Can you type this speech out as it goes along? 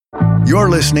You're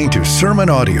listening to sermon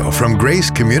audio from Grace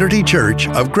Community Church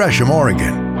of Gresham,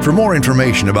 Oregon. For more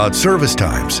information about service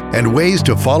times and ways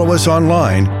to follow us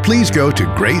online, please go to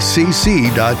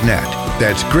gracecc.net.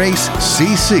 That's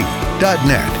gracecc.net.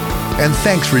 And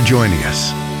thanks for joining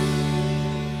us.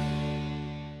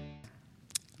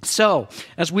 So,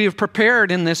 as we have prepared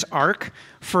in this arc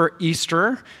for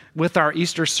Easter with our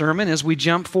Easter sermon, as we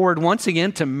jump forward once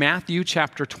again to Matthew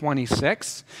chapter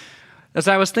 26, as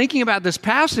I was thinking about this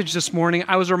passage this morning,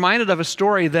 I was reminded of a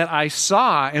story that I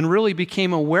saw and really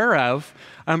became aware of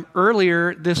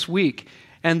earlier this week.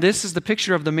 And this is the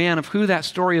picture of the man of who that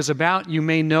story is about. You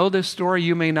may know this story,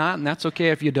 you may not, and that's okay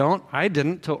if you don't. I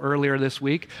didn't till earlier this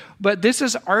week. But this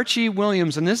is Archie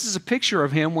Williams, and this is a picture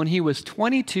of him when he was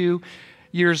 22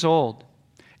 years old.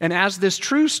 And as this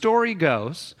true story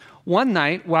goes, one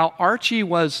night while Archie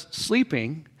was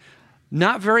sleeping,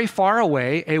 not very far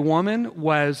away, a woman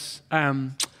was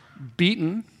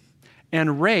beaten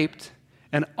and raped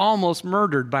and almost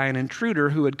murdered by an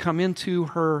intruder who had come into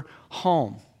her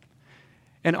home.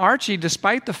 And Archie,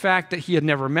 despite the fact that he had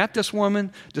never met this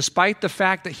woman, despite the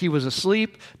fact that he was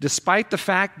asleep, despite the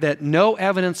fact that no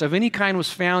evidence of any kind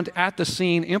was found at the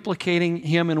scene implicating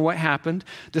him in what happened,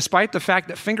 despite the fact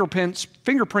that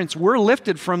fingerprints were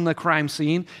lifted from the crime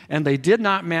scene and they did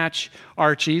not match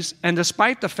Archie's, and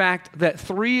despite the fact that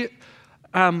three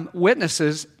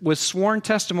witnesses with sworn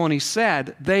testimony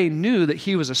said they knew that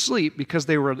he was asleep because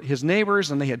they were his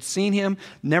neighbors and they had seen him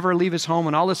never leave his home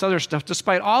and all this other stuff,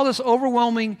 despite all this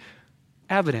overwhelming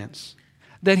evidence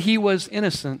that he was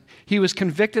innocent, he was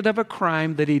convicted of a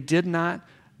crime that he did not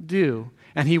do,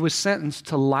 and he was sentenced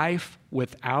to life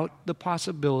without the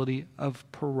possibility of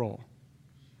parole.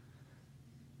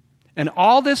 And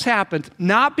all this happened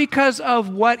not because of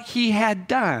what he had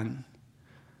done,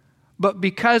 but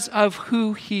because of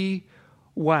who he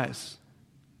was.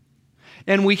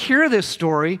 And we hear this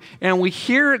story, and we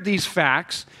hear these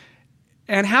facts,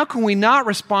 and how can we not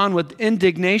respond with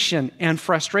indignation and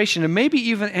frustration, and maybe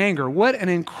even anger? What an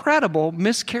incredible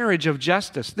miscarriage of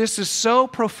justice. This is so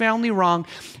profoundly wrong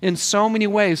in so many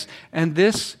ways, and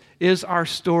this is our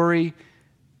story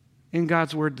in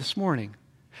God's Word this morning.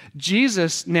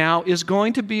 Jesus now is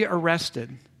going to be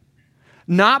arrested,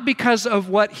 not because of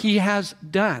what he has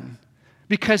done,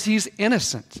 because he's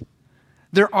innocent.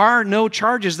 There are no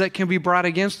charges that can be brought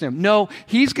against him. No,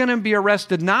 he's going to be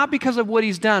arrested not because of what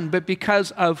he's done, but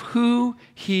because of who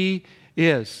he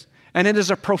is. And it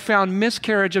is a profound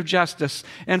miscarriage of justice.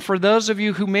 And for those of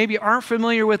you who maybe aren't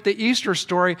familiar with the Easter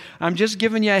story, I'm just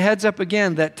giving you a heads up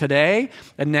again that today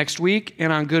and next week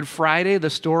and on Good Friday, the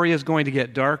story is going to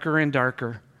get darker and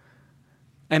darker.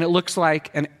 And it looks like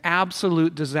an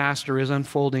absolute disaster is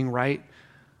unfolding right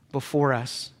before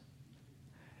us.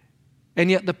 And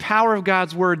yet the power of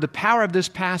God's Word, the power of this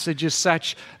passage is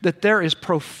such that there is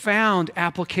profound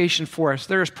application for us.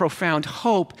 There is profound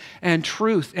hope and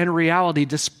truth and reality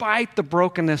despite the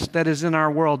brokenness that is in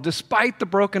our world, despite the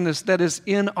brokenness that is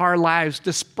in our lives,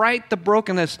 despite the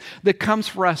brokenness that comes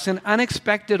for us in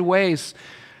unexpected ways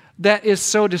that is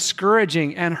so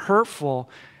discouraging and hurtful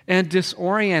and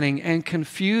disorienting and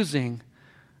confusing.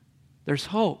 There's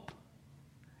hope.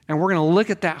 And we're going to look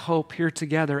at that hope here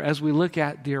together as we look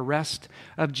at the arrest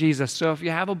of Jesus. So if you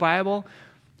have a Bible,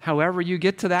 however you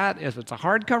get to that, if it's a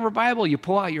hardcover Bible, you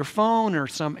pull out your phone or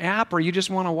some app, or you just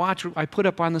want to watch what I put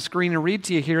up on the screen and read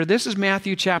to you here. This is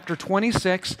Matthew chapter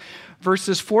 26,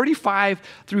 verses 45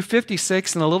 through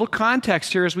 56, and a little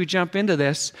context here as we jump into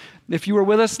this. If you were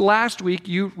with us last week,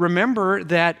 you remember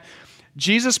that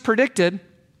Jesus predicted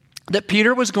that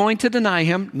Peter was going to deny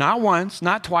him, not once,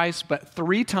 not twice, but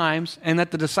 3 times, and that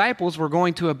the disciples were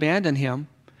going to abandon him.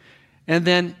 And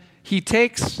then he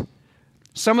takes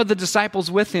some of the disciples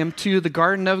with him to the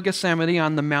Garden of Gethsemane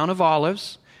on the Mount of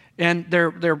Olives, and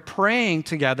they're praying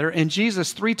together, and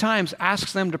Jesus 3 times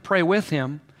asks them to pray with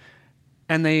him,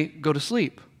 and they go to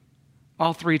sleep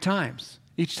all 3 times.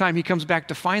 Each time he comes back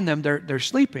to find them, they're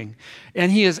sleeping.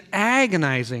 And he is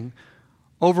agonizing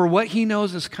over what he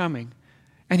knows is coming.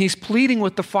 And he's pleading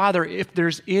with the Father, if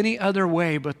there's any other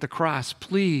way but the cross,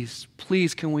 please,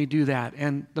 please can we do that?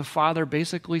 And the Father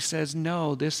basically says,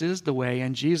 no, this is the way.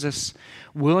 And Jesus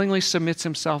willingly submits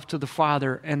himself to the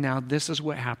Father. And now this is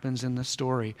what happens in the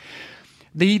story.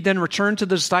 He then returned to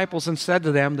the disciples and said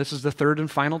to them, this is the 3rd and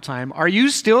final time, are you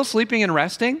still sleeping and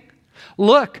resting?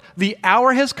 Look, the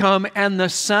hour has come and the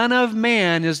Son of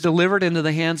Man is delivered into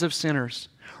the hands of sinners.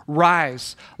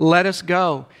 Rise, let us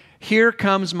go. Here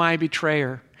comes my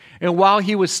betrayer. And while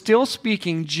he was still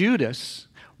speaking, Judas,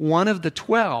 one of the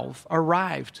 12,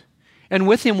 arrived. And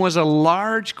with him was a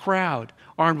large crowd,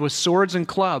 armed with swords and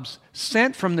clubs,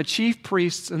 sent from the chief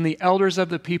priests and the elders of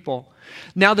the people.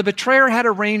 Now the betrayer had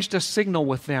arranged a signal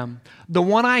with them. The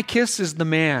one I kiss is the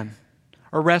man.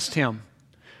 Arrest him.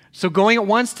 So going at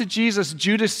once to Jesus,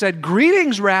 Judas said,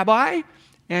 "Greetings, Rabbi,"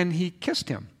 and he kissed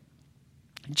him.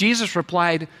 Jesus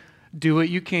replied, "Do what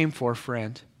you came for,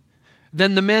 friend."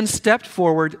 Then the men stepped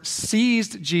forward,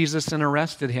 seized Jesus, and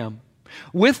arrested him.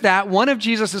 With that, one of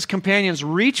Jesus' companions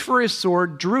reached for his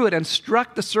sword, drew it, and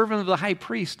struck the servant of the high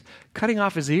priest, cutting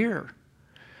off his ear.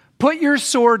 "Put your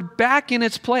sword back in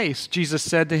its place," Jesus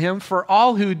said to him, "for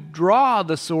all who draw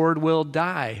the sword will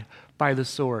die by the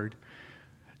sword.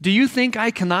 Do you think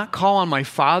I cannot call on my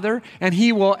Father, and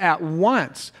he will at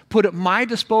once put at my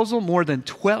disposal more than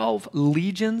 12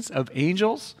 legions of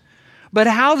angels? But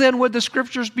how then would the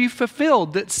scriptures be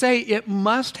fulfilled that say it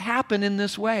must happen in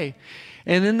this way?"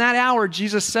 And in that hour,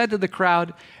 Jesus said to the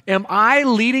crowd, "Am I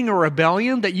leading a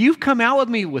rebellion that you've come out with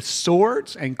me with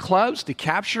swords and clubs to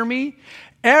capture me?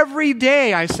 Every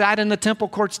day I sat in the temple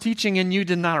courts teaching, and you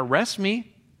did not arrest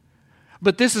me.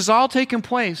 But this has all taken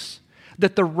place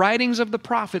that the writings of the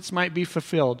prophets might be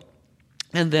fulfilled."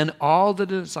 And then all the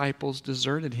disciples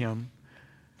deserted him,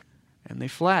 and they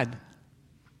fled.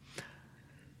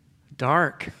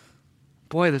 Dark.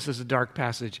 Boy, this is a dark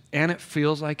passage. And it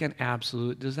feels like an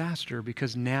absolute disaster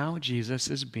because now Jesus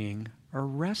is being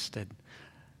arrested.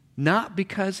 Not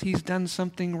because he's done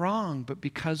something wrong, but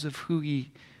because of who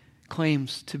he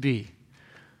claims to be.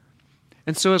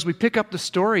 And so as we pick up the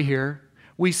story here,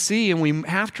 we see, and we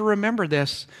have to remember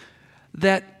this,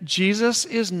 that Jesus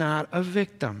is not a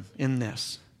victim in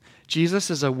this. Jesus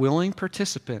is a willing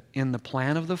participant in the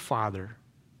plan of the Father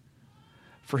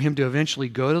for him to eventually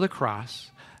go to the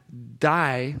cross,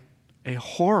 die a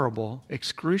horrible,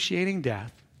 excruciating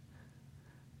death,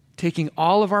 taking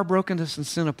all of our brokenness and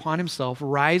sin upon himself,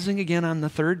 rising again on the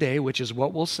third day, which is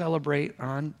what we'll celebrate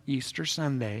on Easter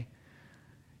Sunday,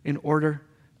 in order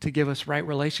to give us right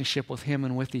relationship with him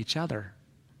and with each other.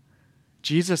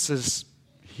 Jesus is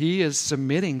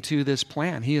submitting to this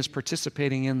plan. He is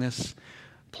participating in this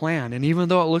plan. And even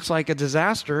though it looks like a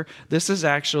disaster, this is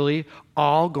actually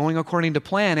all going according to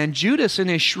plan. And Judas, in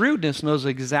his shrewdness, knows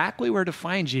exactly where to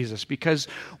find Jesus, because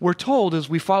we're told as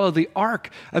we follow the arc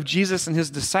of Jesus and his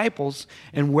disciples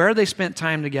and where they spent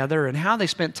time together and how they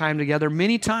spent time together,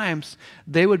 many times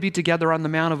they would be together on the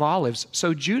Mount of Olives.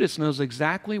 So Judas knows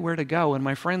exactly where to go. And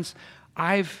my friends,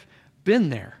 I've been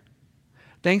there.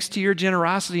 Thanks to your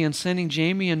generosity in sending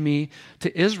Jamie and me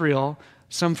to Israel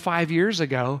some 5 years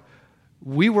ago,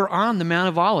 we were on the Mount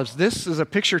of Olives. This is a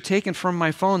picture taken from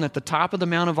my phone at the top of the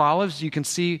Mount of Olives. You can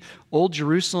see Old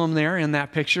Jerusalem there in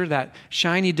that picture. That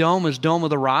shiny dome is Dome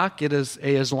of the Rock. It is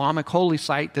an Islamic holy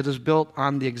site that is built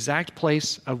on the exact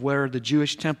place of where the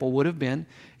Jewish temple would have been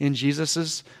in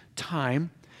Jesus'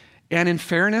 time. And in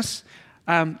fairness,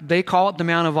 they call it the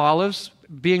Mount of Olives.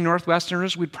 Being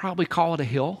Northwesterners, we'd probably call it a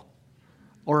hill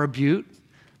or a butte.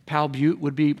 Powell Butte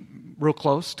would be real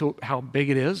close to how big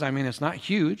it is. I mean, it's not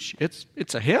huge.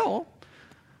 It's a hill.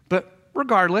 But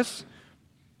regardless,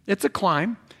 it's a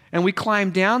climb. And we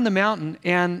climb down the mountain.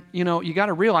 And, you got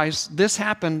to realize this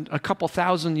happened a couple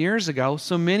thousand years ago.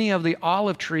 So many of the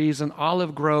olive trees and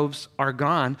olive groves are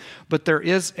gone. But there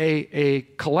is a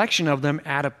collection of them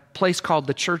at a place called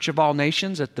the Church of All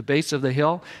Nations at the base of the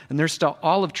hill. And there's still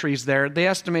olive trees there. They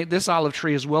estimate this olive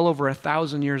tree is well over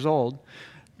 1,000 years old.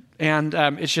 And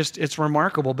it's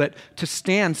remarkable. But to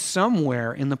stand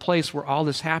somewhere in the place where all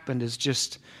this happened is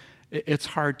it's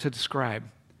hard to describe.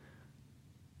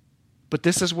 But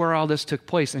this is where all this took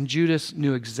place. And Judas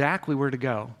knew exactly where to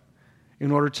go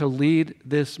in order to lead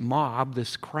this mob,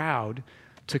 this crowd,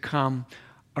 to come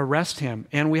arrest him.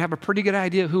 And we have a pretty good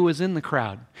idea who was in the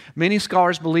crowd. Many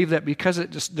scholars believe that because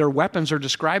their weapons are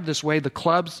described this way, the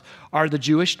clubs are the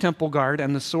Jewish temple guard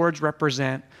and the swords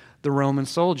represent the Roman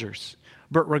soldiers.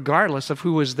 But regardless of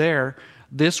who was there,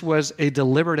 this was a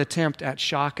deliberate attempt at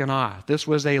shock and awe. This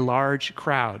was a large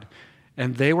crowd.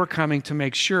 And they were coming to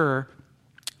make sure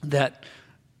that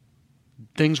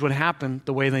things would happen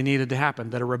the way they needed to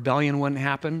happen, that a rebellion wouldn't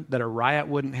happen, that a riot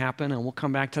wouldn't happen, and we'll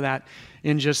come back to that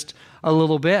in just a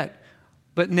little bit.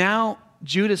 But now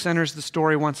Judas enters the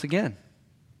story once again.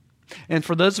 And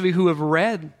for those of you who have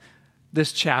read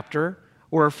this chapter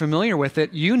or are familiar with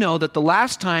it, you know that the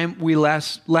last time we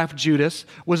left Judas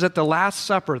was at the Last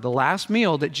Supper, the last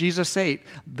meal that Jesus ate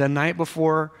the night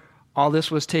before all this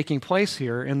was taking place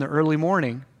here in the early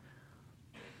morning.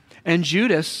 And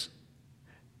Judas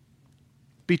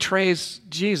betrays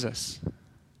Jesus.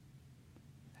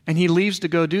 And he leaves to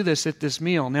go do this at this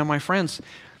meal. Now, my friends,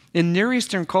 in Near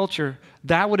Eastern culture,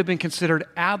 that would have been considered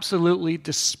absolutely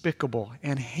despicable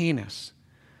and heinous.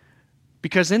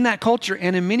 Because in that culture,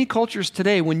 and in many cultures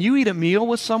today, when you eat a meal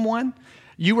with someone,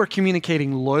 you are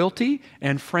communicating loyalty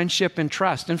and friendship and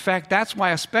trust. In fact, that's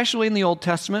why, especially in the Old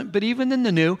Testament, but even in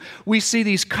the New, we see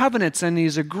these covenants and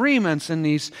these agreements and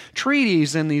these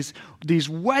treaties and these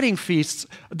wedding feasts.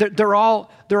 They're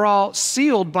all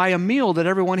sealed by a meal that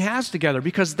everyone has together,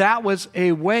 because that was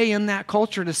a way in that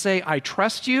culture to say, I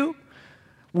trust you,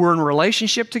 we're in a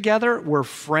relationship together, we're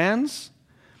friends.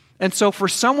 And so for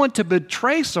someone to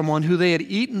betray someone who they had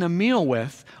eaten a meal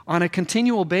with on a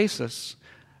continual basis,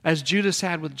 as Judas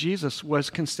had with Jesus, was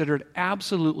considered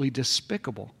absolutely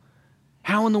despicable.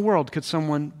 How in the world could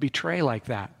someone betray like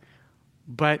that?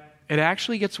 But it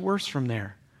actually gets worse from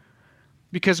there.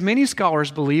 Because many scholars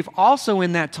believe also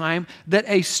in that time that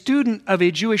a student of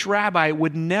a Jewish rabbi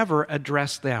would never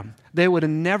address them. They would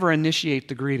never initiate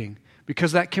the greeting,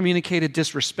 because that communicated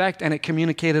disrespect and it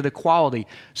communicated equality.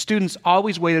 Students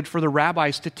always waited for the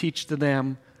rabbis to teach to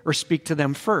them or speak to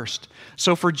them first.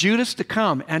 So for Judas to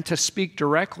come and to speak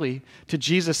directly to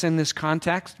Jesus in this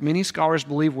context, many scholars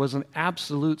believe was an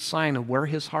absolute sign of where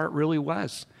his heart really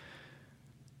was.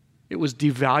 It was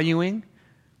devaluing,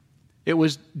 it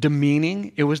was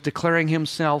demeaning, it was declaring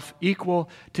himself equal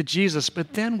to Jesus.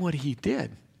 But then what he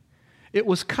did, it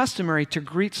was customary to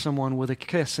greet someone with a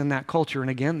kiss in that culture.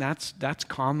 And again, that's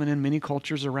common in many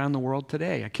cultures around the world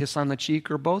today, a kiss on the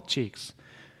cheek or both cheeks.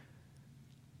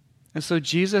 And so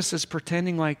Judas is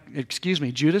pretending like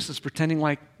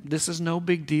this is no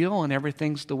big deal and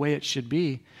everything's the way it should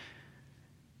be.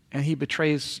 And he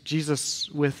betrays Jesus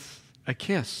with a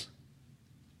kiss.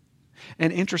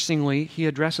 And interestingly, he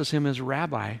addresses him as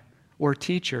rabbi or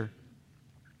teacher.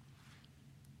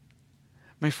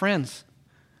 My friends,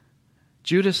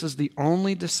 Judas is the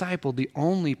only disciple, the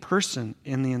only person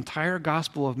in the entire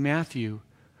Gospel of Matthew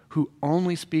who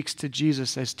only speaks to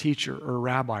Jesus as teacher or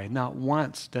rabbi. Not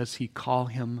once does he call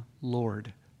him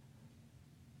Lord,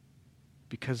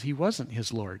 because he wasn't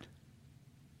his Lord.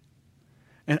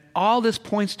 And all this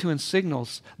points to and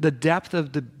signals the depth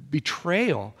of the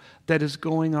betrayal that is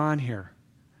going on here.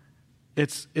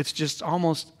 It's just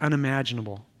almost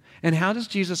unimaginable. And how does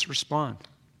Jesus respond?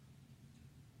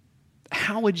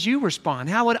 How would you respond?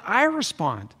 How would I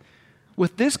respond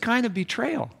with this kind of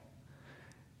betrayal?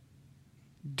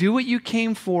 Do what you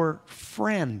came for,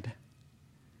 friend.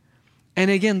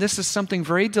 And again, this is something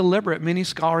very deliberate, many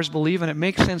scholars believe, and it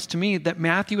makes sense to me, that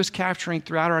Matthew is capturing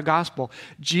throughout our gospel.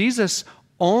 Jesus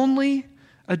only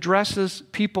addresses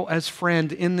people as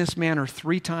friend in this manner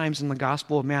 3 times in the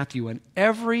Gospel of Matthew. And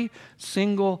every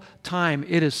single time,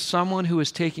 it is someone who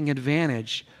is taking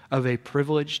advantage of a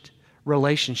privileged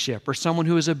relationship, or someone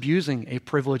who is abusing a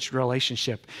privileged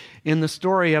relationship. In the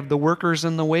story of the workers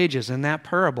and the wages, in that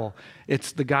parable,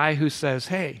 it's the guy who says,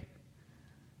 hey,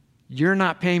 you're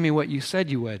not paying me what you said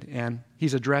you would. And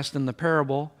he's addressed in the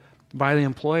parable by the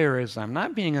employer as, I'm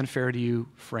not being unfair to you,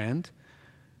 friend.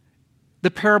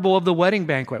 The parable of the wedding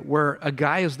banquet, where a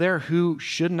guy is there who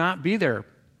should not be there.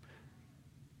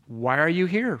 Why are you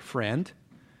here, friend?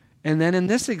 And then in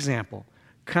this example,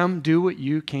 come do what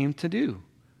you came to do,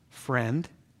 friend.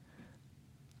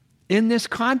 In this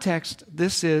context,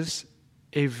 this is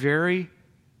a very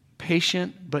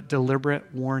patient but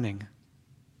deliberate warning.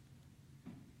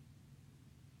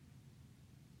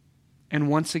 And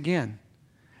once again,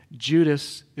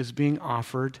 Judas is being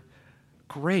offered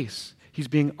grace. He's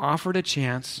being offered a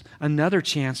chance, another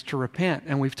chance to repent.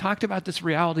 And we've talked about this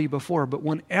reality before, but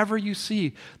whenever you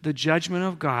see the judgment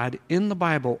of God in the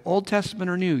Bible, Old Testament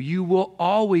or New, you will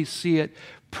always see it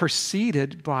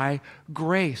preceded by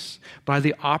grace, by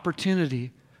the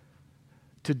opportunity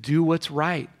to do what's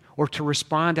right or to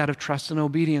respond out of trust and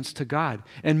obedience to God.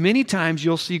 And many times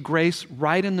you'll see grace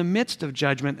right in the midst of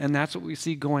judgment, and that's what we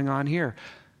see going on here.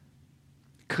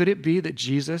 Could it be that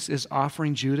Jesus is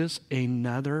offering Judas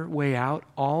another way out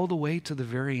all the way to the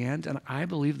very end? And I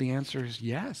believe the answer is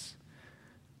yes.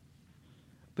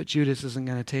 But Judas isn't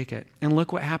going to take it. And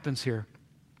look what happens here.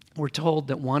 We're told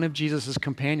that one of Jesus'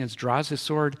 companions draws his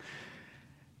sword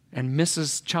and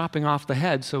misses chopping off the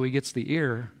head, so he gets the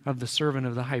ear of the servant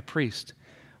of the high priest.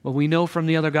 Well, we know from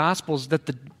the other Gospels that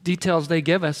the details they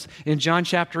give us, in John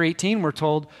chapter 18, we're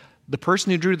told the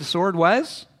person who drew the sword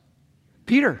was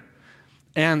Peter.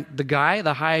 And the guy,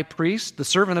 the high priest, the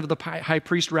servant of the high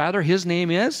priest rather, his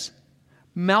name is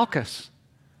Malchus.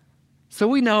 So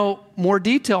we know more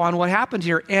detail on what happened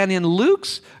here. And in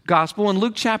Luke's gospel, in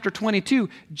Luke chapter 22,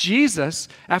 Jesus,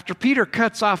 after Peter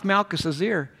cuts off Malchus's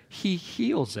ear, he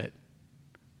heals it.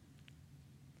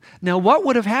 Now, what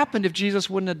would have happened if Jesus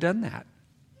wouldn't have done that?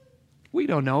 We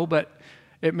don't know, but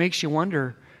it makes you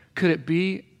wonder, could it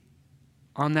be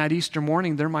on that Easter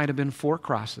morning there might have been 4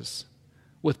 crosses?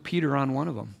 with Peter on one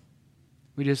of them?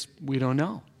 We don't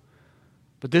know.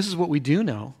 But this is what we do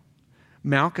know.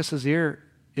 Malchus's ear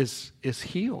is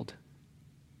healed.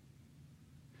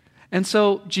 And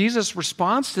so Jesus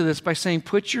responds to this by saying,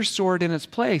 put your sword in its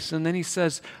place. And then he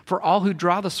says, for all who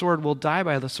draw the sword will die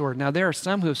by the sword. Now there are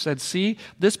some who have said, see,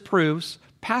 this proves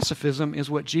pacifism is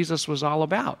what Jesus was all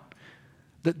about.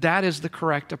 That is the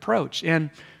correct approach. And,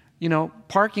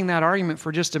 parking that argument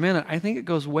for just a minute, I think it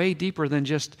goes way deeper than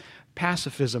just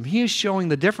pacifism. He is showing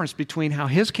the difference between how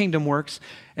his kingdom works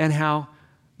and how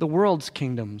the world's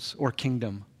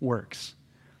kingdom works.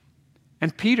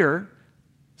 And Peter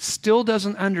still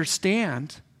doesn't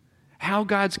understand how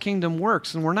God's kingdom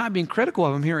works. And we're not being critical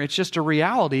of him here. It's just a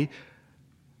reality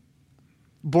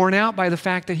borne out by the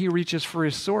fact that he reaches for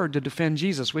his sword to defend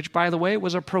Jesus, which, by the way,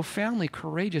 was a profoundly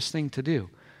courageous thing to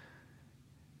do.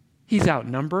 He's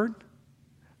outnumbered.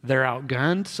 They're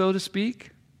outgunned, so to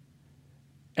speak.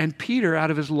 And Peter, out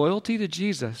of his loyalty to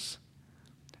Jesus,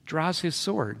 draws his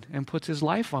sword and puts his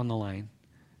life on the line.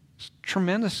 It's a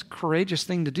tremendous, courageous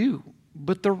thing to do,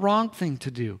 but the wrong thing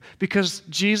to do, because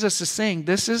Jesus is saying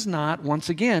this is not, once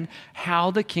again,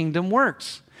 how the kingdom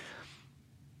works.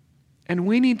 And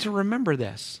we need to remember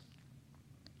this.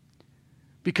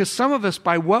 Because some of us,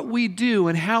 by what we do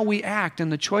and how we act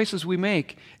and the choices we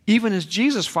make, even as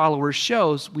Jesus followers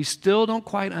shows, we still don't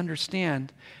quite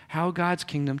understand how God's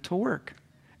kingdom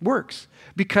works.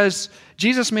 Because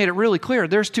Jesus made it really clear,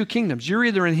 there's two kingdoms. You're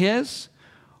either in his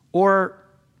or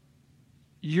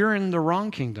you're in the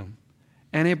wrong kingdom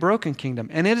and a broken kingdom.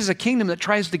 And it is a kingdom that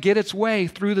tries to get its way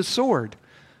through the sword,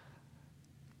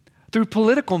 through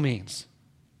political means,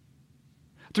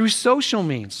 through social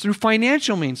means, through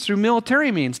financial means, through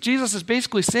military means. Jesus is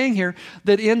basically saying here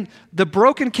that in the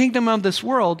broken kingdom of this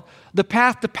world, the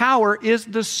path to power is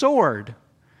the sword.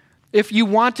 If you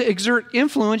want to exert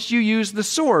influence, you use the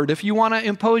sword. If you want to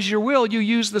impose your will, you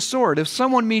use the sword. If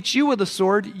someone meets you with a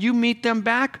sword, you meet them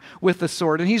back with the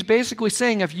sword. And he's basically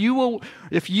saying if you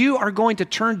are going to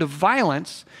turn to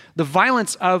violence, the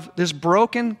violence of this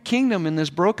broken kingdom in this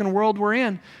broken world we're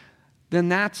in, then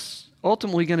that's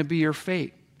ultimately going to be your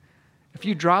fate. If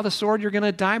you draw the sword, you're going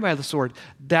to die by the sword.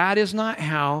 That is not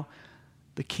how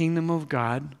the kingdom of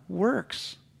God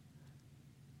works.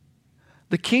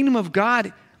 The kingdom of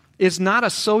God is not a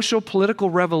social political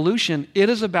revolution. It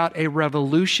is about a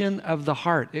revolution of the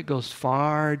heart. It goes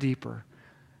far deeper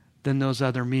than those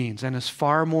other means and is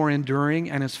far more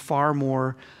enduring and is far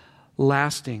more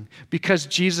lasting. Because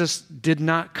Jesus did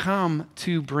not come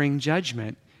to bring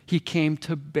judgment. He came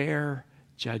to bear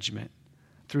judgment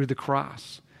through the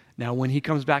cross. Now, when he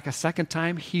comes back a second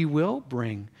time, he will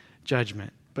bring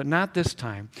judgment, but not this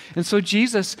time. And so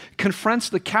Jesus confronts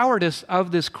the cowardice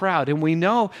of this crowd. And we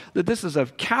know that this is a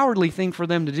cowardly thing for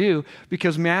them to do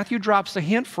because Matthew drops a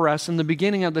hint for us in the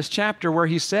beginning of this chapter where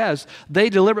he says they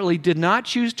deliberately did not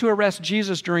choose to arrest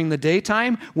Jesus during the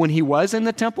daytime when he was in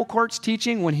the temple courts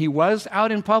teaching, when he was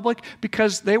out in public,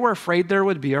 because they were afraid there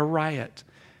would be a riot.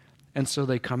 And so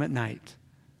they come at night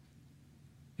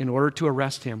in order to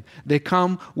arrest him. They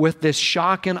come with this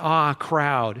shock and awe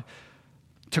crowd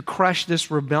to crush this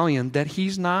rebellion that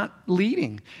he's not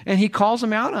leading. And he calls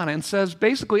them out on it and says,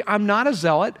 basically, I'm not a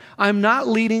zealot. I'm not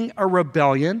leading a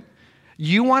rebellion.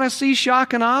 You want to see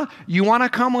shock and awe? You want to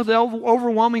come with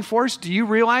overwhelming force? Do you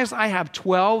realize I have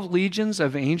 12 legions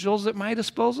of angels at my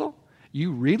disposal?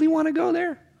 You really want to go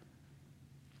there?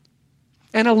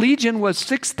 And a legion was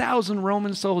 6,000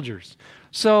 Roman soldiers.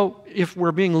 So if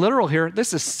we're being literal here,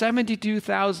 this is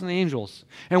 72,000 angels.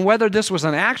 And whether this was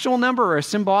an actual number or a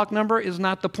symbolic number is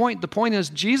not the point. The point is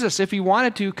Jesus, if he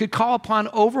wanted to, could call upon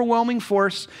overwhelming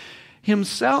force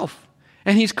himself.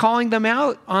 And he's calling them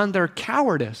out on their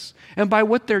cowardice and by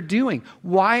what they're doing.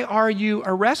 Why are you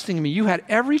arresting me? You had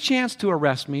every chance to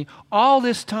arrest me all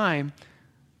this time,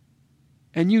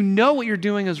 and you know what you're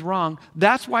doing is wrong.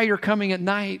 That's why you're coming at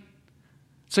night,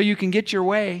 so you can get your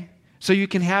way, so you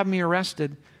can have me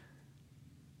arrested.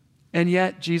 And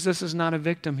yet, Jesus is not a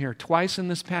victim here. Twice in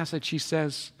this passage, he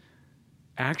says,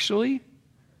 actually,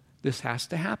 this has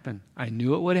to happen. I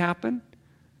knew it would happen.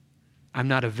 I'm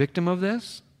not a victim of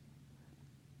this.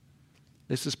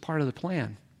 This is part of the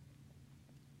plan.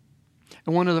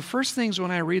 And one of the first things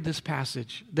when I read this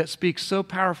passage that speaks so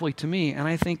powerfully to me, and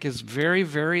I think is very,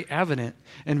 very evident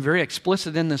and very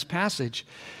explicit in this passage,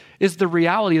 is the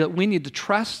reality that we need to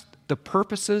trust the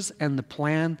purposes and the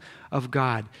plan of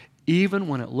God, even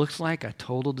when it looks like a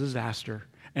total disaster.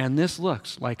 And this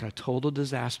looks like a total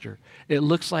disaster. It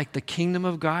looks like the kingdom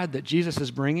of God that Jesus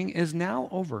is bringing is now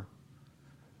over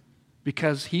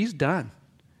because he's done.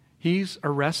 He's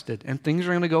arrested, and things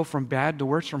are going to go from bad to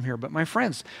worse from here. But my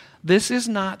friends, this is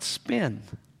not spin.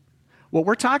 What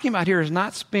we're talking about here is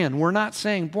not spin. We're not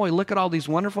saying, boy, look at all these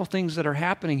wonderful things that are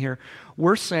happening here.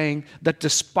 We're saying that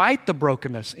despite the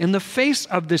brokenness, in the face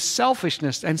of this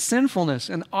selfishness and sinfulness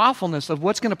and awfulness of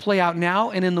what's going to play out now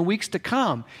and in the weeks to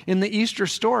come in the Easter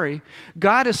story,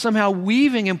 God is somehow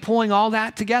weaving and pulling all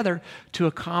that together to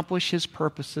accomplish His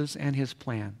purposes and His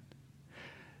plan.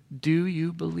 Do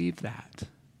you believe that?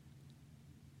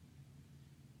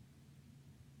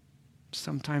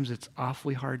 Sometimes it's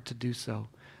awfully hard to do so.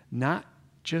 Not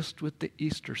just with the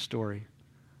Easter story,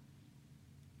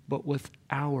 but with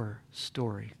our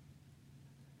story.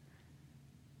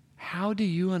 How do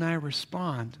you and I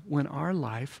respond when our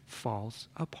life falls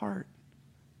apart?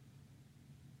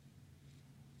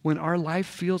 When our life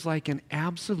feels like an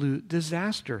absolute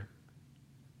disaster?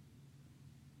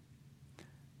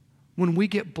 When we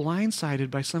get blindsided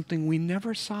by something we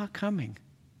never saw coming?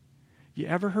 You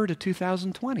ever heard of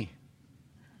 2020?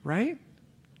 Right?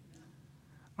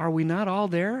 Are we not all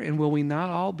there, and will we not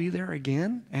all be there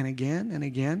again and again and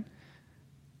again?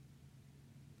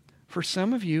 For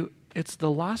some of you, it's the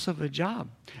loss of a job.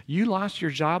 You lost your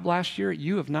job last year.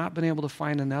 You have not been able to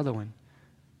find another one.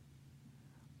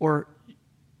 Or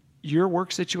your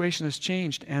work situation has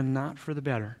changed and not for the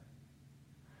better.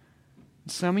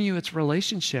 Some of you, it's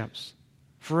relationships.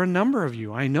 For a number of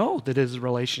you, I know that it is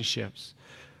relationships.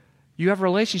 You have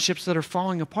relationships that are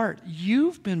falling apart.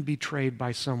 You've been betrayed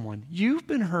by someone. You've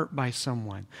been hurt by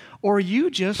someone. Or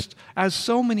you just, as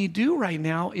so many do right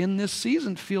now in this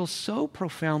season, feel so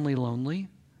profoundly lonely.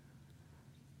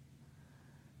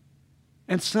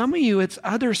 And some of you, it's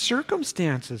other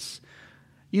circumstances.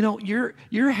 You know,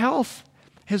 your health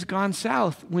has gone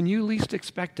south when you least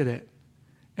expected it,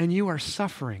 and you are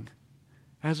suffering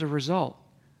as a result.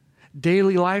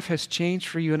 Daily life has changed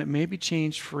for you, and it may be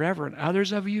changed forever. And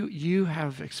others of you, you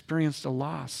have experienced a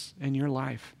loss in your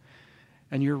life,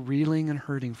 and you're reeling and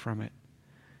hurting from it.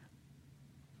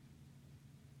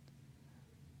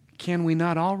 Can we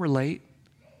not all relate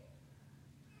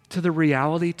to the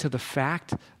reality, to the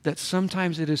fact that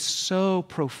sometimes it is so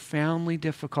profoundly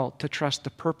difficult to trust the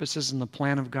purposes and the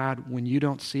plan of God when you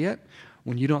don't see it,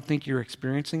 when you don't think you're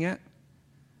experiencing it,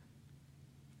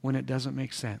 when it doesn't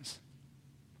make sense?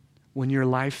 When your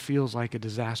life feels like a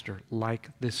disaster, like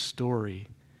this story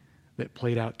that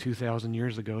played out 2,000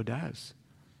 years ago does.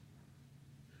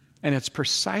 And it's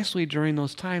precisely during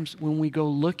those times when we go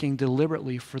looking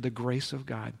deliberately for the grace of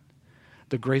God.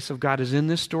 The grace of God is in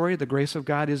this story. The grace of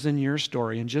God is in your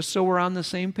story. And just so we're on the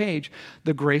same page,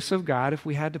 the grace of God, if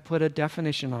we had to put a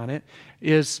definition on it,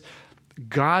 is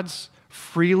God's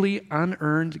freely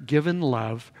unearned given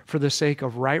love for the sake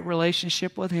of right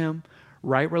relationship with Him,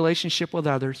 right relationship with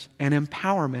others, and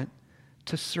empowerment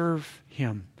to serve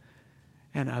Him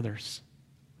and others.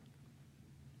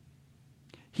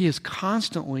 He is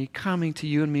constantly coming to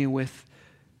you and me with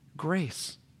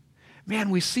grace.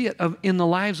 Man, we see it in the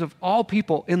lives of all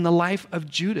people, in the life of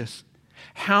Judas.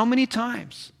 How many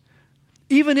times,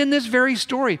 even in this very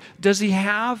story, does he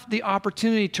have the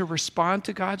opportunity to respond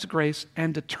to God's grace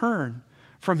and to turn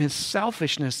from his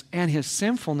selfishness and his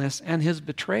sinfulness and his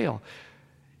betrayal?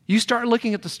 You start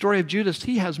looking at the story of Judas,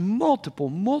 he has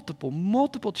multiple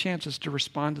chances to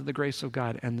respond to the grace of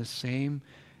God, and the same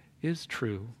is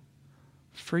true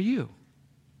for you.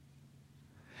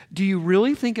 Do you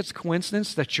really think it's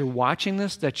coincidence that you're watching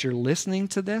this, that you're listening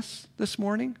to this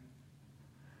morning?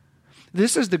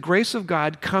 This is the grace of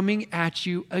God coming at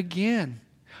you again,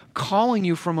 calling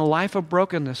you from a life of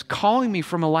brokenness, calling me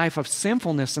from a life of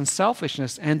sinfulness and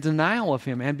selfishness and denial of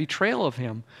Him and betrayal of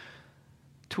Him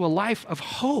to a life of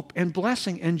hope and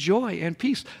blessing and joy and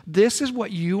peace. This is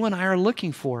what you and I are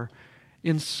looking for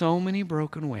in so many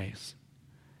broken ways.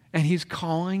 And He's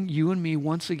calling you and me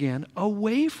once again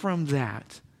away from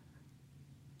that.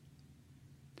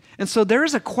 And so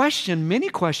there's a question, many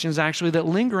questions actually, that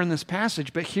linger in this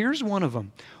passage, but here's one of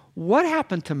them. What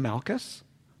happened to Malchus?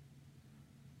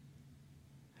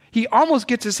 He almost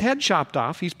gets his head chopped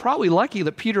off. He's probably lucky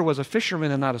that Peter was a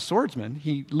fisherman and not a swordsman.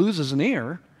 He loses an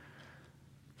ear.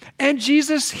 And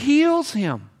Jesus heals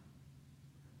him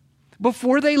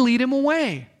before they lead him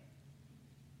away.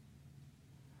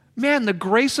 Man, the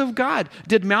grace of God.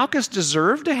 Did Malchus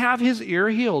deserve to have his ear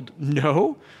healed?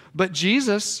 No. But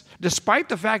Jesus, despite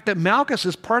the fact that Malchus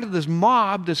is part of this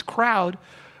mob, this crowd,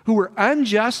 who were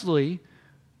unjustly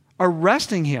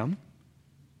arresting him,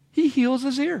 He heals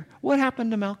his ear. What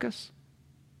happened to Malchus?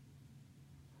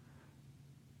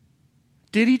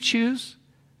 Did he choose,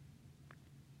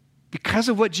 because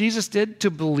of what Jesus did, to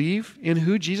believe in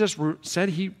who Jesus said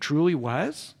He truly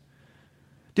was?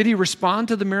 Did he respond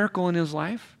to the miracle in his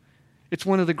life? It's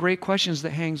one of the great questions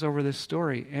that hangs over this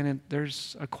story. And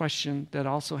there's a question that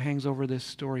also hangs over this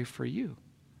story for you.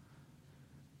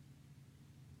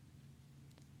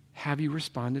 Have you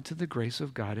responded to the grace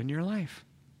of God in your life?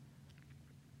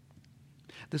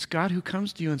 This God who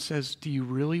comes to you and says, do you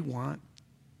really want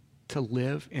to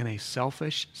live in a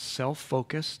selfish,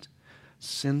 self-focused,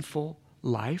 sinful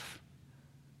life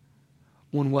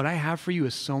when what I have for you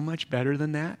is so much better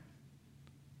than that?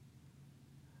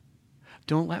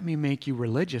 Don't let me make you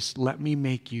religious. Let me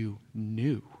make you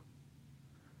new.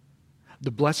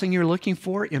 The blessing you're looking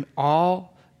for in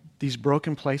all these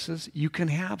broken places, you can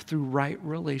have through right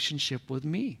relationship with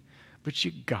me. But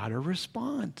you got to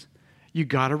respond. You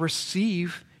got to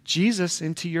receive Jesus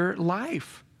into your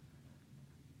life.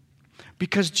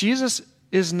 Because Jesus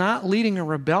is not leading a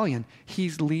rebellion.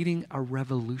 He's leading a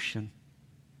revolution.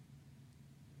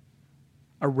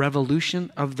 A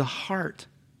revolution of the heart.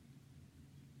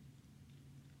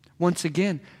 Once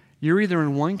again, you're either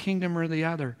in one kingdom or the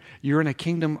other. You're in a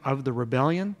kingdom of the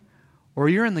rebellion, or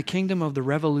you're in the kingdom of the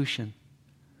revolution,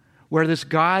 where this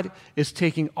God is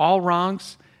taking all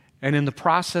wrongs and in the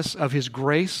process of His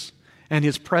grace and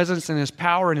His presence and His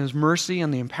power and His mercy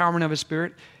and the empowerment of His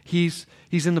Spirit, He's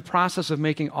in the process of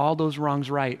making all those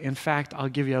wrongs right. In fact, I'll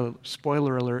give you a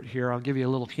spoiler alert here. I'll give you a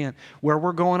little hint. Where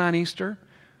we're going on Easter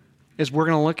is we're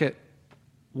going to look at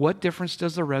what difference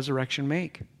does the resurrection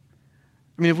make?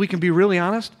 I mean, if we can be really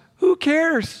honest, who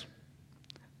cares?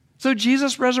 So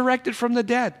Jesus resurrected from the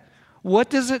dead. What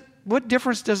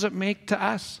difference does it make to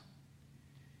us?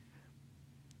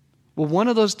 Well, one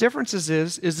of those differences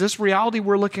is this reality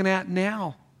we're looking at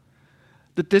now.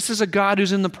 That this is a God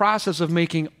who's in the process of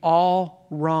making all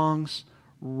wrongs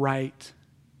right.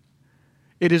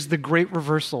 It is the great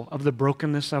reversal of the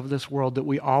brokenness of this world that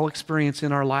we all experience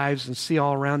in our lives and see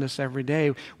all around us every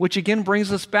day, which again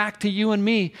brings us back to you and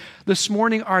me. This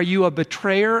morning, are you a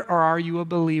betrayer or are you a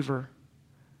believer?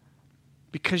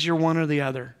 Because you're one or the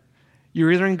other.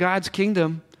 You're either in God's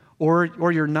kingdom or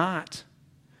you're not.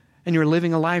 And you're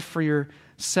living a life for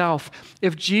yourself.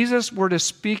 If Jesus were to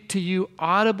speak to you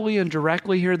audibly and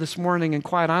directly here this morning, and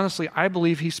quite honestly, I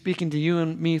believe He's speaking to you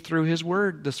and me through His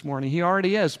Word this morning. He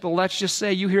already is. But let's just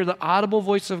say you hear the audible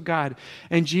voice of God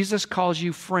and Jesus calls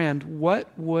you friend. What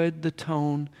would the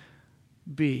tone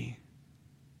be?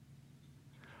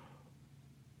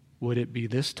 Would it be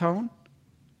this tone?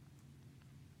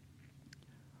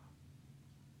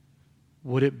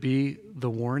 Would it be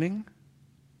the warning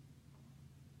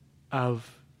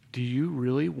of, do you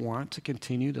really want to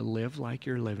continue to live like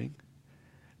you're living?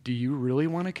 Do you really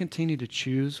want to continue to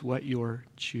choose what you're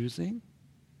choosing?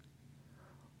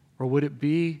 Or would it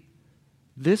be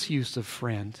this use of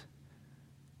friend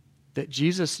that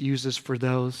Jesus uses for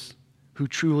those who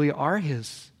truly are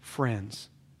His friends,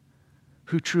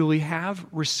 who truly have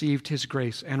received His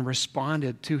grace and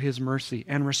responded to His mercy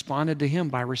and responded to Him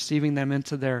by receiving them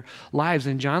into their lives?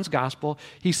 In John's gospel,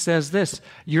 he says this,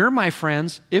 you're my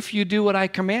friends if you do what I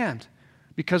command,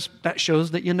 because that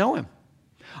shows that you know Him.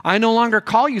 I no longer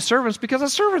call you servants because a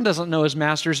servant doesn't know his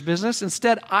master's business.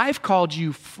 Instead, I've called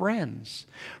you friends.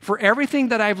 For everything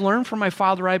that I've learned from my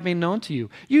Father, I've made known to you.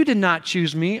 You did not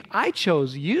choose me, I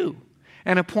chose you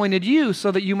and appointed you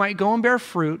so that you might go and bear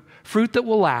fruit that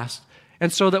will last,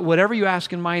 and so that whatever you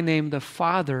ask in my name, the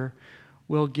Father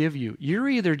will give you. You're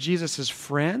either Jesus'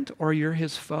 friend or you're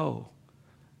His foe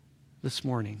this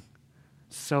morning.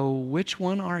 So which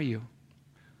one are you?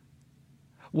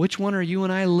 Which one are you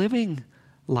and I living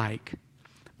like?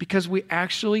 Because we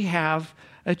actually have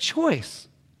a choice.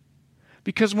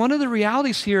 Because one of the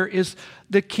realities here is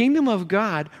the kingdom of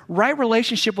God, right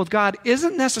relationship with God,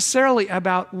 isn't necessarily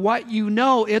about what you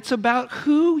know, it's about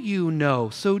who you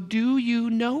know. So do you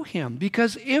know Him?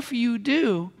 Because if you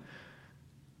do,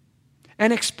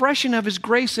 an expression of His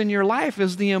grace in your life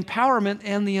is the empowerment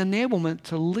and the enablement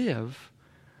to live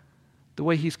the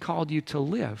way He's called you to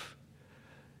live.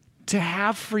 To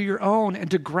have for your own and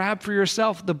to grab for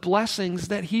yourself the blessings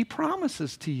that He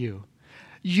promises to you.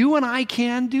 You and I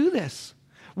can do this.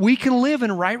 We can live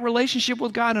in right relationship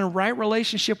with God and a right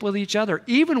relationship with each other,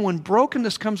 even when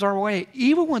brokenness comes our way,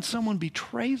 even when someone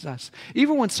betrays us,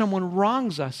 even when someone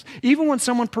wrongs us, even when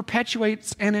someone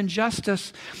perpetuates an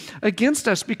injustice against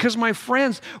us. Because, my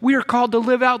friends, we are called to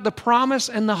live out the promise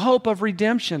and the hope of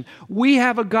redemption. We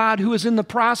have a God who is in the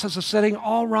process of setting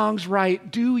all wrongs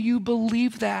right. Do you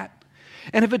believe that?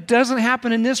 And if it doesn't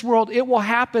happen in this world, it will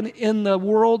happen in the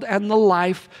world and the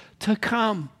life to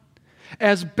come.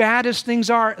 As bad as things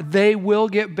are, they will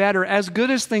get better. As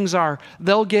good as things are,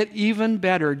 they'll get even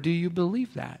better. Do you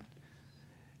believe that?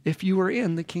 If you are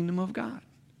in the kingdom of God.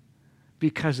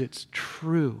 because it's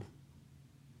true.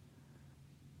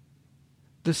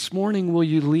 This morning, will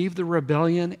you leave the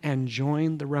rebellion and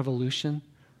join the revolution?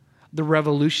 The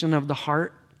revolution of the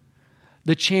heart?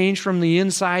 The change from the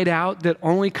inside out that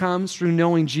only comes through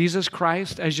knowing Jesus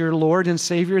Christ as your Lord and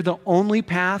Savior, the only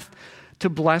path to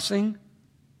blessing?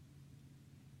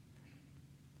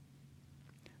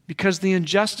 Because the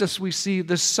injustice we see,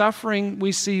 the suffering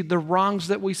we see, the wrongs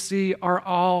that we see are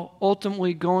all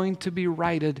ultimately going to be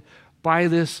righted by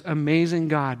this amazing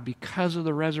God because of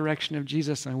the resurrection of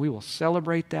Jesus. And we will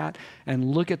celebrate that and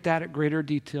look at that at greater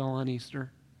detail on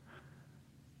Easter.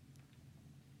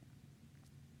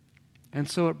 And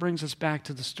so it brings us back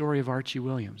to the story of Archie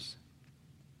Williams.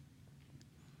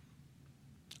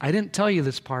 I didn't tell you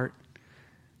this part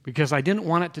because I didn't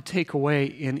want it to take away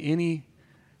in any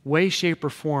way, shape,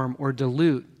 or form or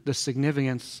dilute the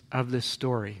significance of this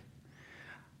story.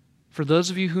 For those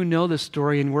of you who know this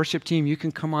story, and worship team, you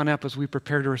can come on up as we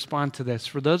prepare to respond to this.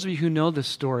 For those of you who know this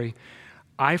story,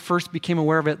 I first became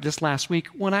aware of it this last week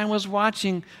when I was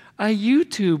watching a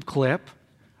YouTube clip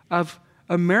of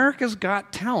America's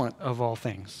Got Talent, of all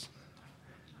things.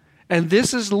 And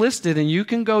this is listed, and you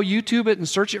can go YouTube it and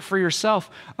search it for yourself,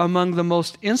 among the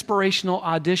most inspirational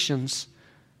auditions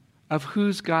of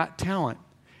Who's Got Talent.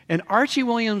 And Archie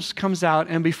Williams comes out,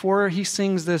 and before he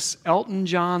sings this Elton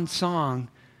John song,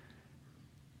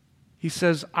 he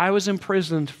says, I was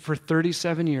imprisoned for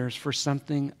 37 years for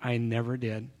something I never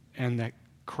did. And that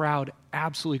crowd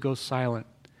absolutely goes silent.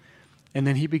 And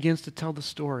then he begins to tell the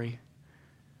story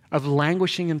of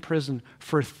languishing in prison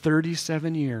for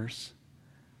 37 years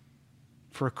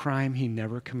for a crime he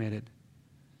never committed.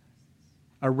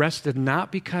 Arrested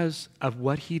not because of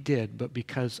what he did, but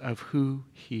because of who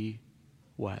he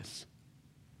was.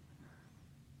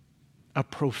 A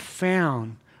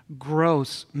profound,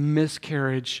 gross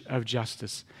miscarriage of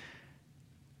justice.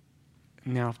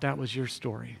 Now, if that was your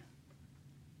story,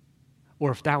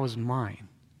 or if that was mine,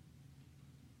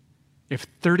 if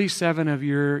 37 of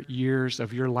your years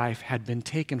of your life had been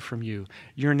taken from you,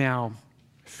 you're now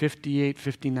 58,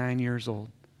 59 years old,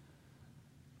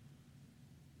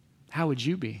 how would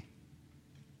you be?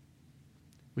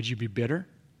 Would you be bitter?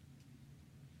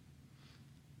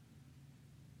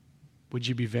 Would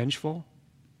you be vengeful?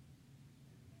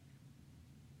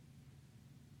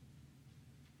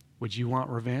 Would you want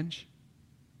revenge?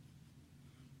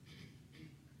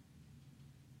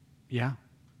 Yeah.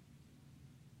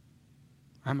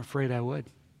 I'm afraid I would.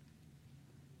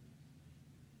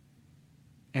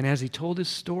 And as he told his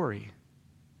story,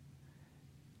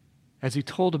 as he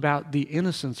told about the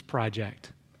Innocence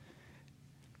Project,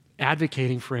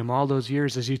 advocating for him all those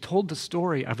years, as he told the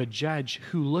story of a judge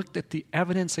who looked at the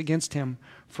evidence against him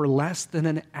for less than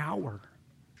an hour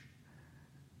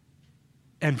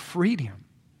and freed him,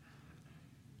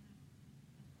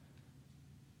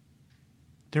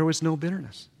 there was no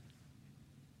bitterness.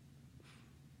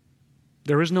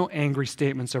 There was no angry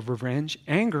statements of revenge.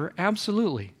 Anger,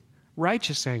 absolutely.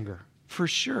 Righteous anger, for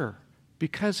sure,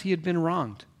 because he had been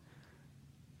wronged.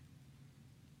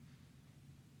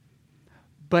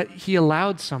 But he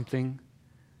allowed something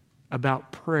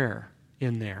about prayer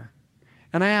in there.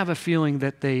 And I have a feeling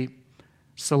that they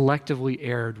selectively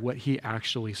aired what he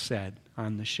actually said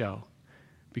on the show.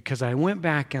 Because I went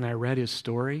back and I read his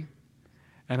story,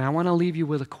 and I want to leave you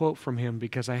with a quote from him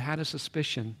because I had a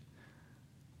suspicion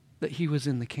that he was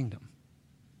in the kingdom,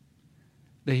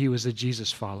 that he was a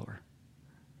Jesus follower,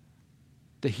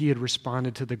 that he had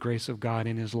responded to the grace of God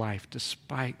in his life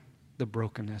despite the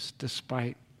brokenness,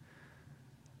 despite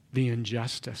the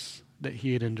injustice that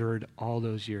he had endured all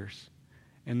those years.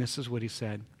 And this is what he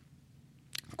said,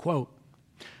 quote,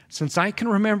 "Since I can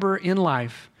remember in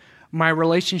life, my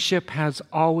relationship has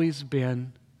always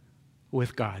been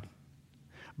with God,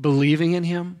 believing in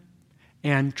him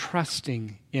and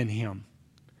trusting in him.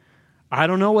 I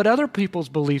don't know what other people's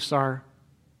beliefs are,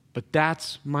 but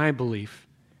that's my belief,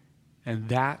 and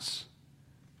that's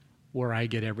where I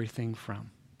get everything from."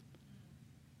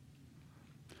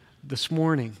 This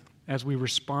morning, as we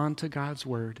respond to God's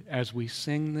word, as we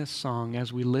sing this song,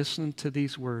 as we listen to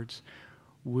these words,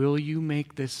 will you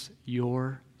make this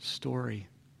your story?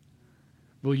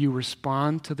 Will you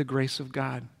respond to the grace of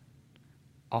God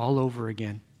all over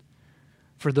again?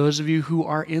 For those of you who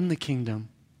are in the kingdom,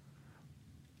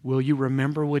 will you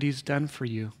remember what he's done for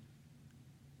you?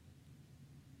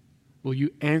 Will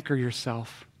you anchor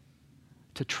yourself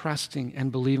to trusting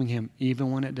and believing him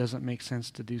even when it doesn't make sense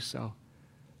to do so?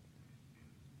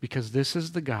 Because this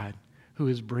is the God who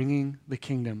is bringing the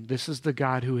kingdom. This is the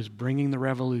God who is bringing the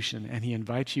revolution, and he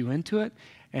invites you into it,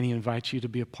 and he invites you to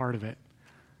be a part of it.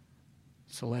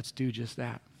 So let's do just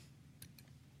that.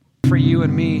 for you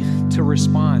and me to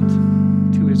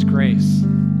respond to his grace.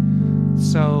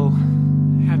 So,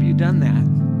 have you done that?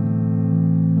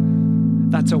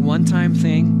 That's a one-time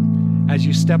thing. As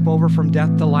you step over from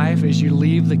death to life, as you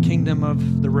leave the kingdom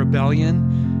of the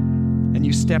rebellion and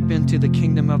you step into the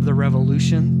kingdom of the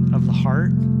revolution of the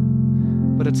heart.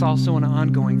 But it's also an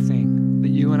ongoing thing that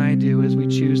you and I do as we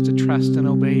choose to trust and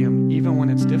obey him, even when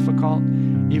it's difficult,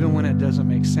 even when it doesn't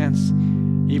make sense,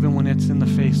 even when it's in the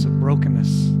face of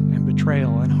brokenness and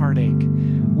betrayal and heartache.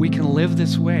 We can live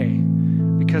this way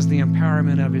because the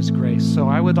empowerment of his grace. So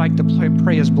I would like to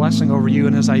pray his blessing over you,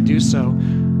 and as I do so,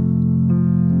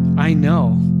 I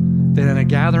know that in a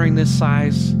gathering this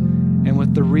size and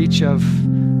with the reach of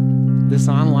this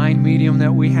online medium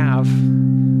that we have,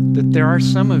 that there are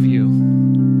some of you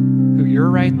who you're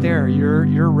right there,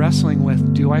 you're wrestling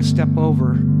with, do I step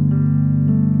over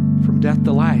from death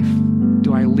to life?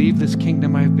 Do I leave this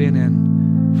kingdom I've been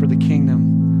in for the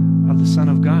kingdom of the Son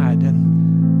of God?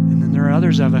 And then there are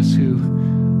others of us who,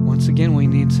 once again, we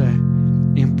need to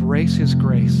embrace his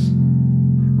grace,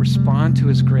 respond to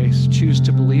his grace, choose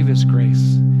to believe his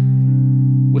grace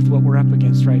with what we're up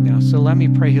against right now. So let me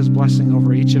pray his blessing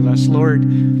over each of us. Lord,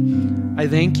 I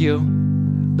thank you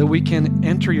that we can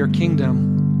enter your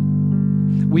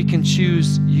kingdom. We can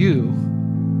choose you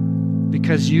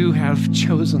because you have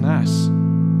chosen us.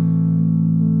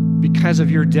 Because of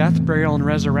your death, burial, and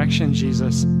resurrection,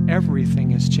 Jesus,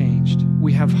 everything has changed.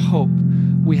 We have hope.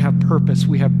 We have purpose.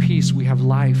 We have peace. We have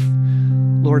life.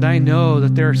 Lord, I know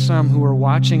that there are some who are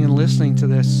watching and listening to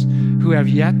this who have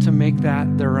yet to make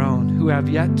that their own, who have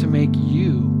yet to make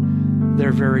you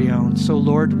their very own. So,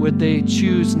 Lord, would they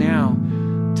choose now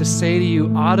to say to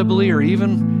you audibly or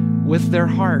even with their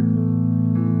heart,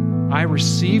 I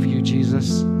receive you,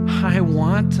 Jesus. I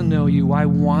want to know you. I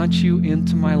want you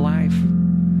into my life.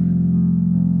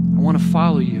 I want to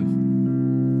follow you.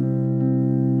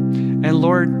 And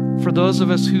Lord, for those of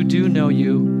us who do know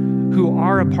you, who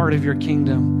are a part of your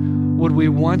kingdom, would we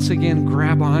once again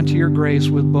grab onto your grace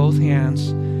with both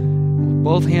hands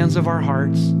of our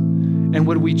hearts, and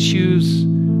would we choose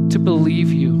to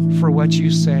believe you for what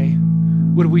you say?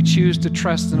 Would we choose to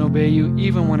trust and obey you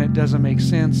even when it doesn't make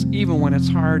sense, even when it's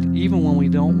hard, even when we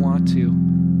don't want to?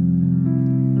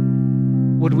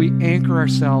 Would we anchor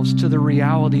ourselves to the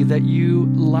reality that you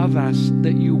love us,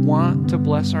 that you want to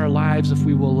bless our lives if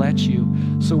we will let you?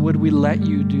 So would we let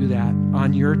you do that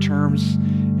on your terms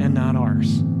and not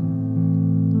ours?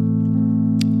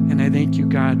 And I thank you,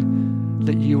 God,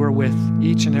 that you are with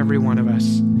each and every one of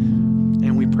us.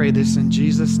 And we pray this in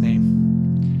Jesus'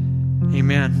 name.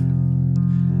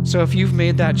 Amen. So if you've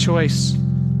made that choice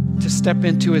to step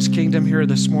into his kingdom here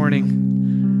this morning,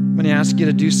 I'm going to ask you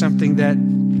to do something that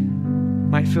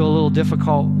might feel a little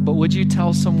difficult, but would you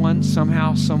tell someone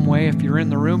somehow, some way? If you're in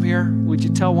the room here, would you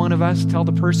tell one of us, tell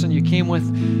the person you came with?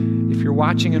 If you're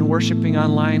watching and worshiping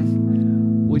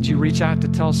online, would you reach out to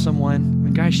tell someone?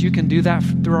 And guys, you can do that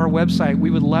through our website. We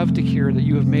would love to hear that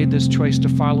you have made this choice to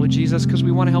follow Jesus because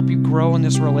we want to help you grow in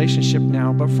this relationship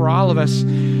now. But for all of us,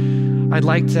 I'd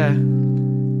like to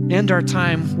end our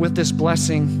time with this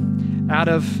blessing out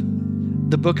of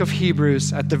the book of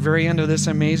Hebrews. At the very end of this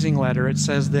amazing letter, it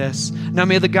says this: Now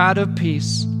may the God of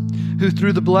peace, who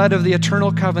through the blood of the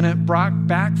eternal covenant brought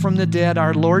back from the dead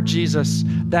our Lord Jesus,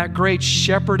 that great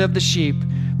shepherd of the sheep,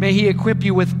 may he equip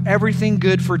you with everything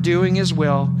good for doing his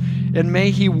will, and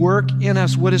may he work in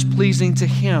us what is pleasing to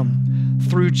him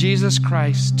through Jesus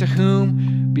Christ, to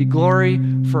whom be glory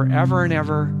forever and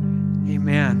ever.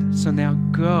 Amen. So now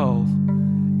go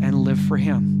and live for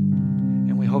him.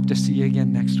 And we hope to see you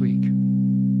again next week.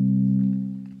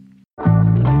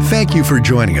 Thank you for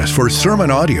joining us for sermon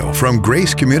audio from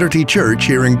Grace Community Church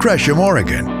here in Gresham,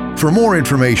 Oregon. For more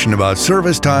information about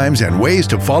service times and ways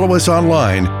to follow us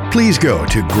online, please go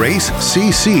to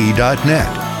gracecc.net.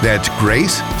 That's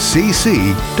gracecc.net.